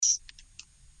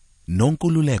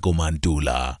Nonkululeko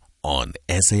Mantula on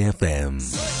SAFM.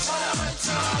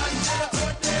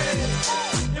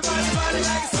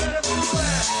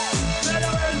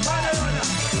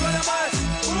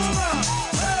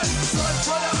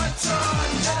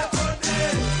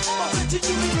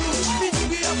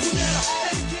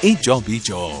 Ijob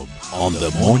Iob on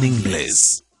the Morning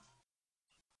Bliss.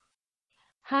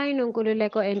 Hi,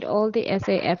 Nonkululeko and all the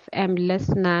SAFM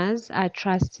listeners. I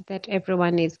trust that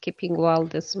everyone is keeping well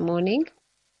this morning.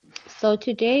 So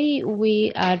today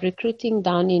we are recruiting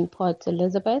down in Port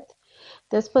Elizabeth.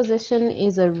 This position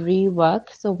is a rework,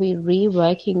 so we're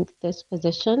reworking this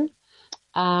position.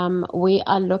 We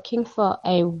are looking for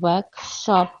a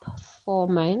workshop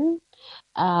foreman.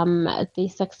 The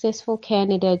successful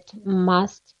candidate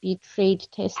must be trade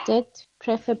tested,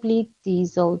 preferably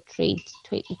diesel trade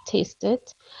tested,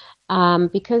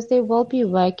 because they will be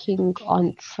working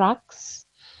on trucks.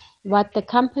 What the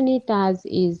company does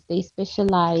is they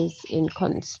specialize in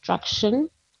construction.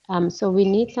 So we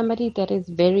need somebody that is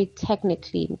very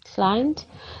technically inclined.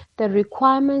 The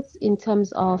requirements in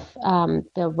terms of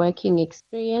the working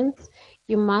experience,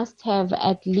 you must have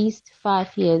at least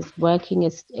 5 years working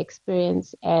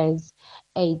experience as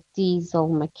a diesel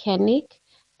mechanic,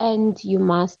 and you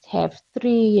must have 3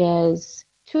 years,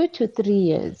 2 to 3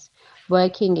 years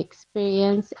working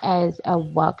experience as a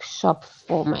workshop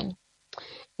foreman.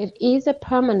 It is a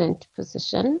permanent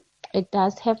position. It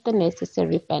does have the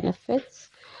necessary benefits,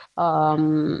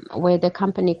 where the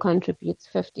company contributes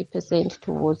 50%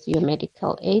 towards your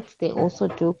medical aid. They also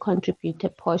do contribute a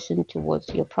portion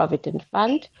towards your provident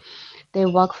fund. They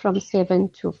work from 7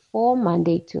 to 4,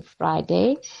 Monday to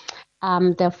Friday.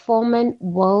 The foreman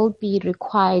will be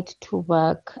required to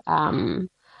work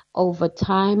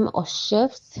overtime or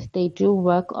shifts. They do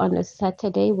work on a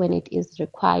Saturday when it is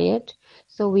required.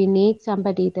 So we need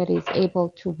somebody that is able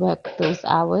to work those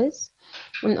hours.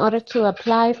 In order to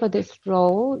apply for this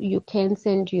role, you can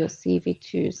send your CV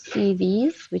to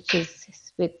CVs, which is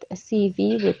with a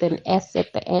CV with an S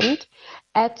at the end,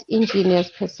 at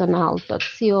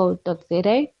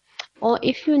engineerspersonal.co.za. Or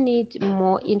if you need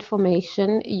more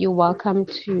information, you're welcome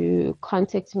to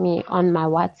contact me on my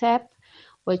WhatsApp,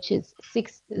 which is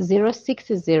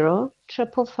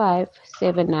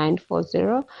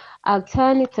 6060-555-7940.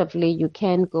 Alternatively, you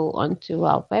can go onto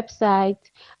our website.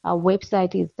 Our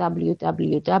website is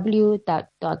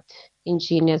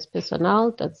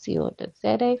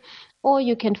www.engineerspersonal.co.za, or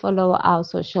you can follow our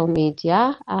social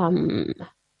media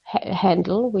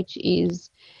handle, which is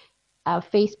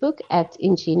Facebook at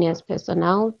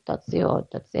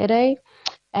engineerspersonal.co.za.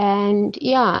 And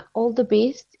yeah, all the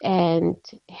best and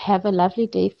have a lovely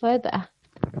day further.